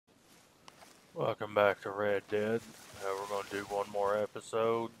Welcome back to Red Dead. We're going to do one more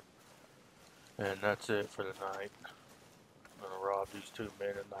episode, and that's it for the night. I'm going to rob these two men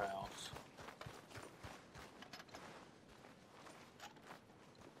in the house.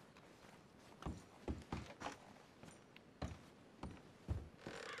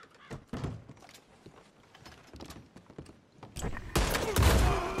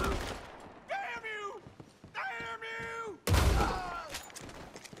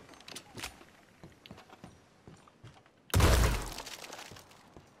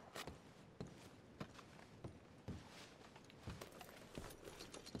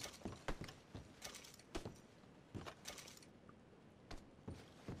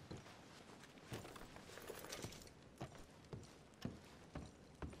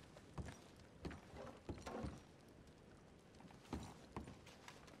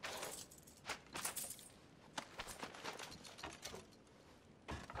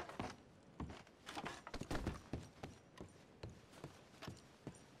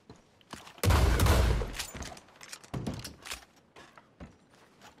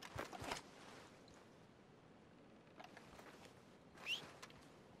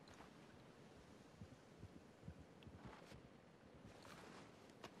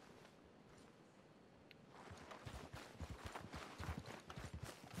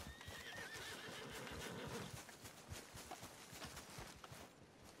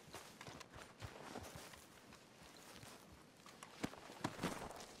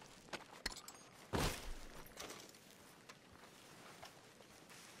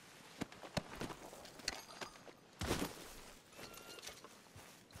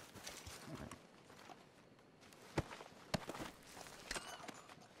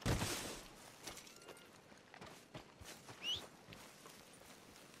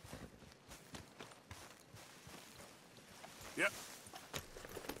 Yep.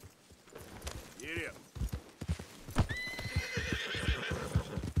 Get up.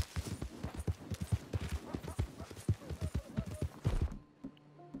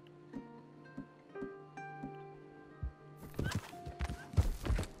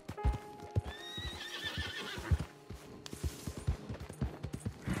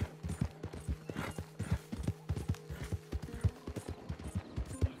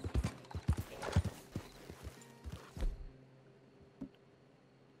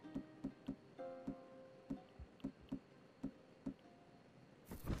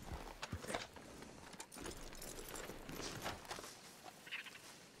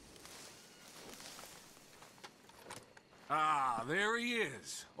 Ah, there he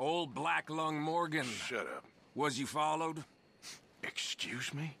is. Old Black Lung Morgan. Shut up. Was you followed?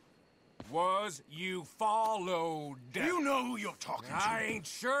 Excuse me? Was you followed? You know who you're talking to. I ain't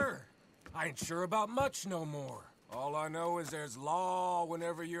sure. I ain't sure about much no more. All I know is there's law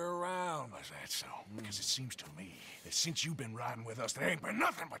whenever you're around. Is that so? Because it seems to me that since you've been riding with us, there ain't been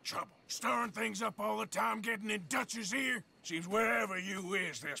nothing but trouble. Stirring things up all the time, getting in Dutch's ear. Seems wherever you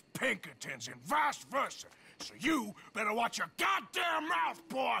is, there's Pinkertons and vice versa. So you better watch your goddamn mouth,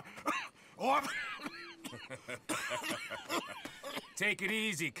 boy! Or... Take it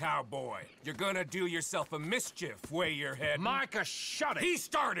easy, cowboy. You're gonna do yourself a mischief way you're heading. Micah, shut it! He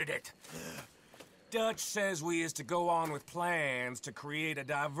started it! Dutch says we is to go on with plans to create a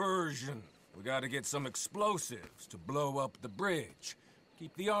diversion. We gotta get some explosives to blow up the bridge.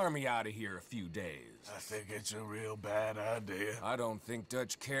 Keep the army out of here a few days. I think it's a real bad idea. I don't think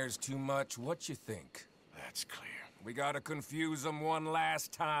Dutch cares too much. What you think? That's clear. We gotta confuse him one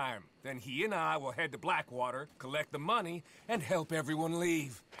last time. Then he and I will head to Blackwater, collect the money, and help everyone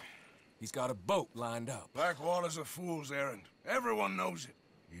leave. He's got a boat lined up. Blackwater's a fool's errand. Everyone knows it.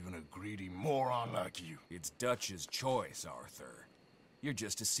 Even a greedy moron like you. It's Dutch's choice, Arthur. You're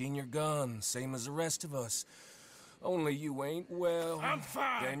just a senior gun, same as the rest of us. Only you ain't well. I'm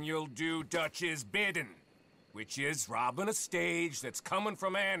fine. Then you'll do Dutch's bidding, which is robbing a stage that's coming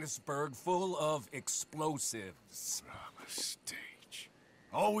from Annisburg full of explosives. Rob a stage.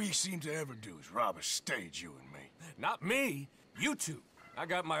 All we seem to ever do is rob a stage, you and me. Not me, you two. I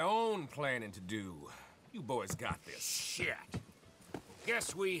got my own planning to do. You boys got this. Shit.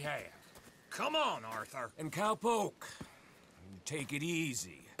 Guess we have. Come on, Arthur. And Cowpoke, take it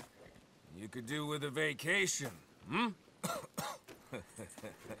easy. You could do with a vacation, hmm?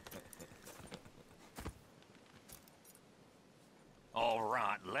 All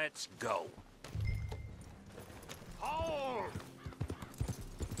right, let's go. Hold!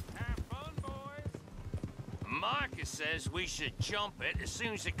 Have fun, boys. Micah says we should jump it as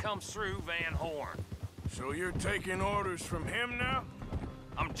soon as it comes through Van Horn. So you're taking orders from him now?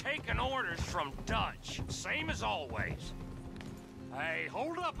 I'm taking orders from Dutch, same as always. Hey,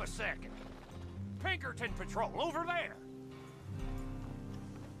 hold up a second. Pinkerton Patrol, over there.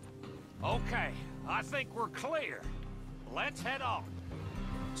 Okay, I think we're clear. Let's head on.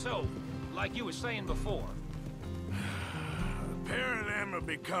 So, like you were saying before. A pair of them are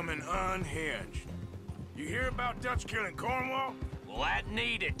becoming unhinged. You hear about Dutch killing Cornwall? Well, that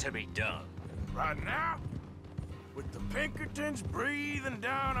needed to be done. Right now? With the Pinkertons breathing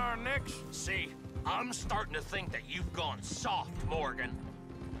down our necks? See, I'm starting to think that you've gone soft, Morgan.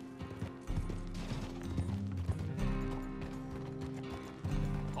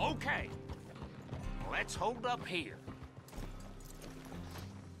 Okay, let's hold up here.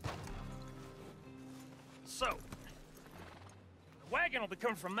 So, the wagon will be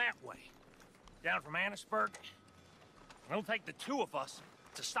coming from that way, down from Annisburg. It'll take the two of us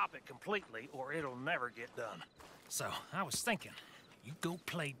to stop it completely, or it'll never get done. So, I was thinking, you go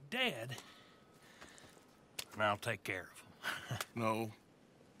play dead, and I'll take care of him. No.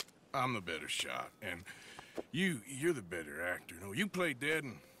 I'm the better shot, and you're the better actor. No, you play dead,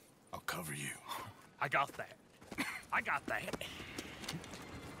 and I'll cover you. I got that. I got that.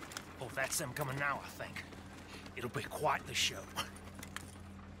 Oh, that's them coming now, I think. It'll be quite the show.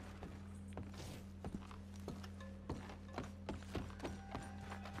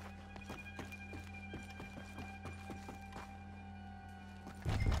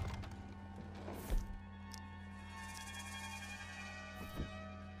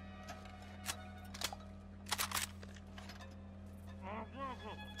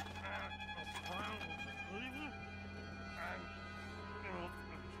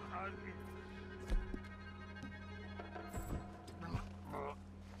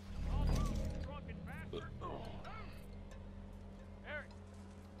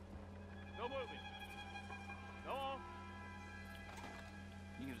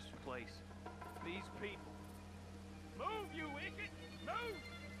 Place. These people. Move, you idiot! Move!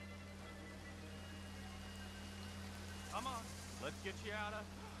 Come on, let's get you out of...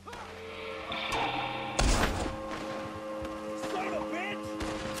 Son of a bitch!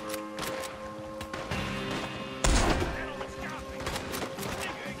 Gentlemen, stop me!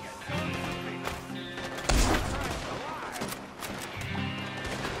 You ain't got done with me. Christ alive!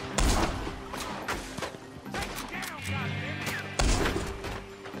 Take him down, goddammit!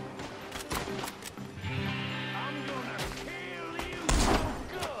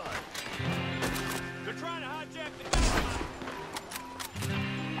 Trying to hijack the Dynamite.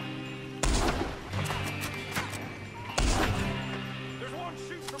 There's one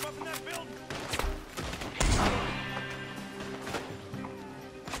shoot from up in that building.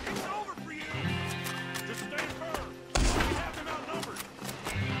 It's over for you. Just stay firm. We have them outnumbered.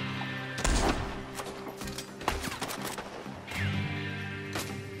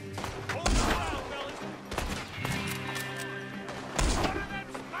 Hold the line, fellas. One of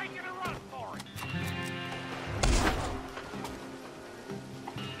them's making a run for it.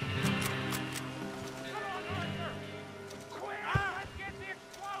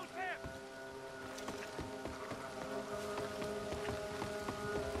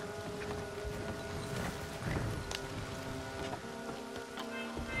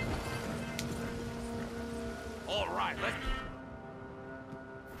 All right, let's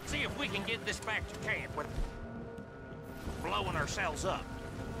see if we can get this back to camp with blowing ourselves up.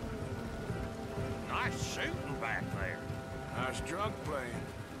 Nice shooting back there. Nice drunk playing.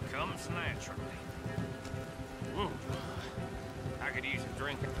 Comes naturally. I could use a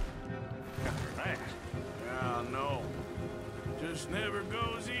drink after that. Yeah, no. Just never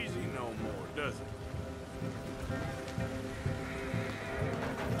goes easy no more, does it?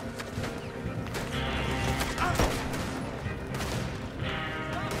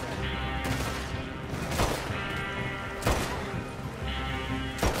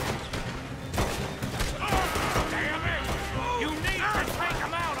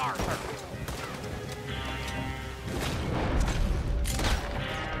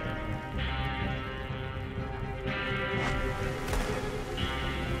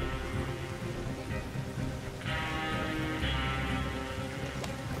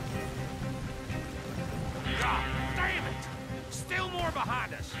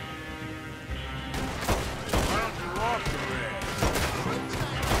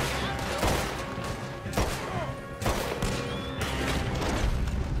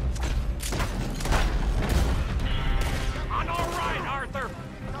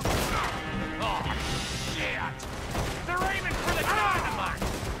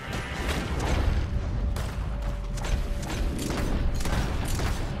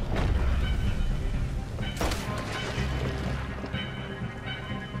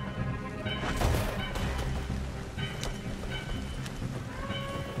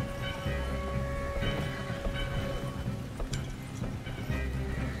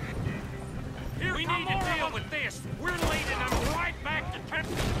 this, we're leading them right back to town.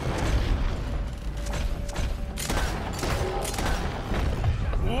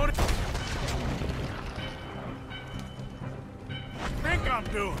 What think I'm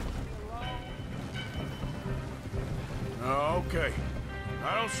doing? Oh, okay.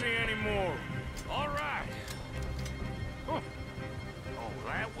 I don't see any more. All right. Huh. Oh,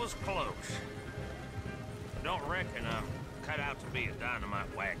 that was close. Don't reckon I'm cut out to be a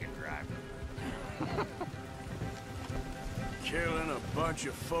dynamite wagon driver. Killing a bunch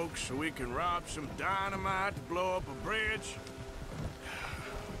of folks so we can rob some dynamite to blow up a bridge?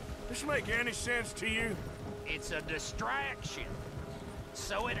 This make any sense to you? It's a distraction,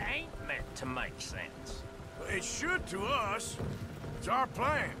 so it ain't meant to make sense. It should to us. It's our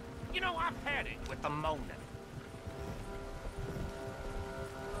plan. You know, I've had it with the moaning.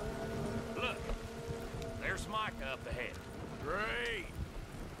 Look, there's Micah up ahead. Great.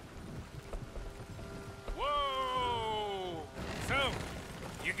 Whoa! So,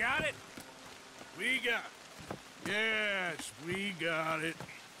 you got it? We got it. Yes, we got it.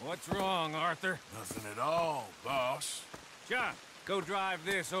 What's wrong, Arthur? Nothing at all, boss. John, go drive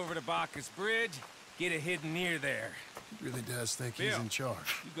this over to Bacchus Bridge. Get it hidden near there. He really does think he's Bill. in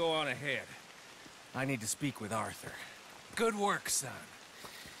charge. You go on ahead. I need to speak with Arthur. Good work, son.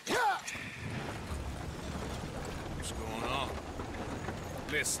 What's going on?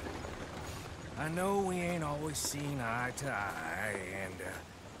 Listen, I know we ain't always seen eye to eye, and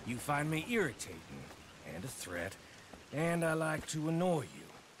you find me irritating and a threat, and I like to annoy you.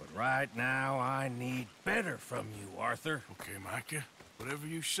 But right now, I need better from you, Arthur. Okay, Micah. Whatever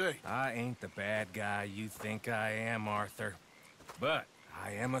you say. I ain't the bad guy you think I am, Arthur. But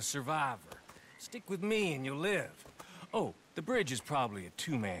I am a survivor. Stick with me and you'll live. Oh, the bridge is probably a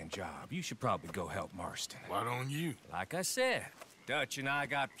two-man job. You should probably go help Marston. Why don't you? Like I said, Dutch and I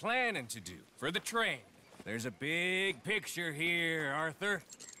got planning to do for the train. There's a big picture here, Arthur.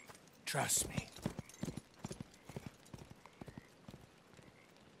 Trust me.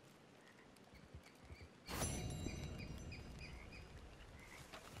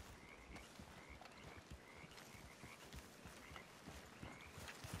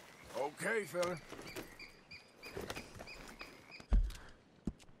 Okay, fella.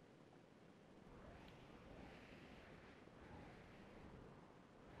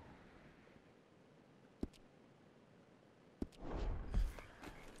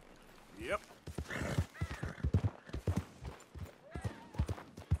 Yep.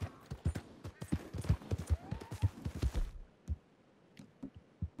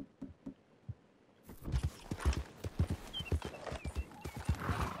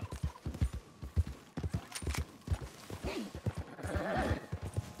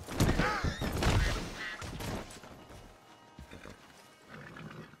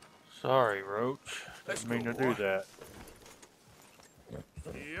 Sorry, Roach. Let's Didn't mean go, to do boy. that.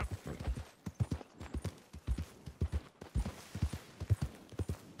 Yep.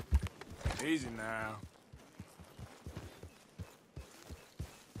 Easy now.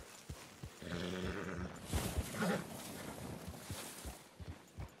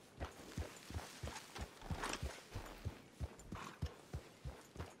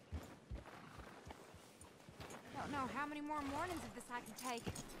 Don't know how many more mornings of this I can take.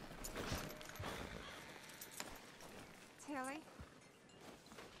 Tilly?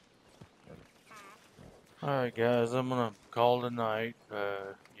 Alright, guys, I'm gonna call tonight.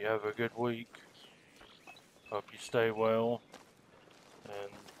 You have a good week. Hope you stay well.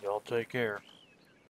 And y'all take care.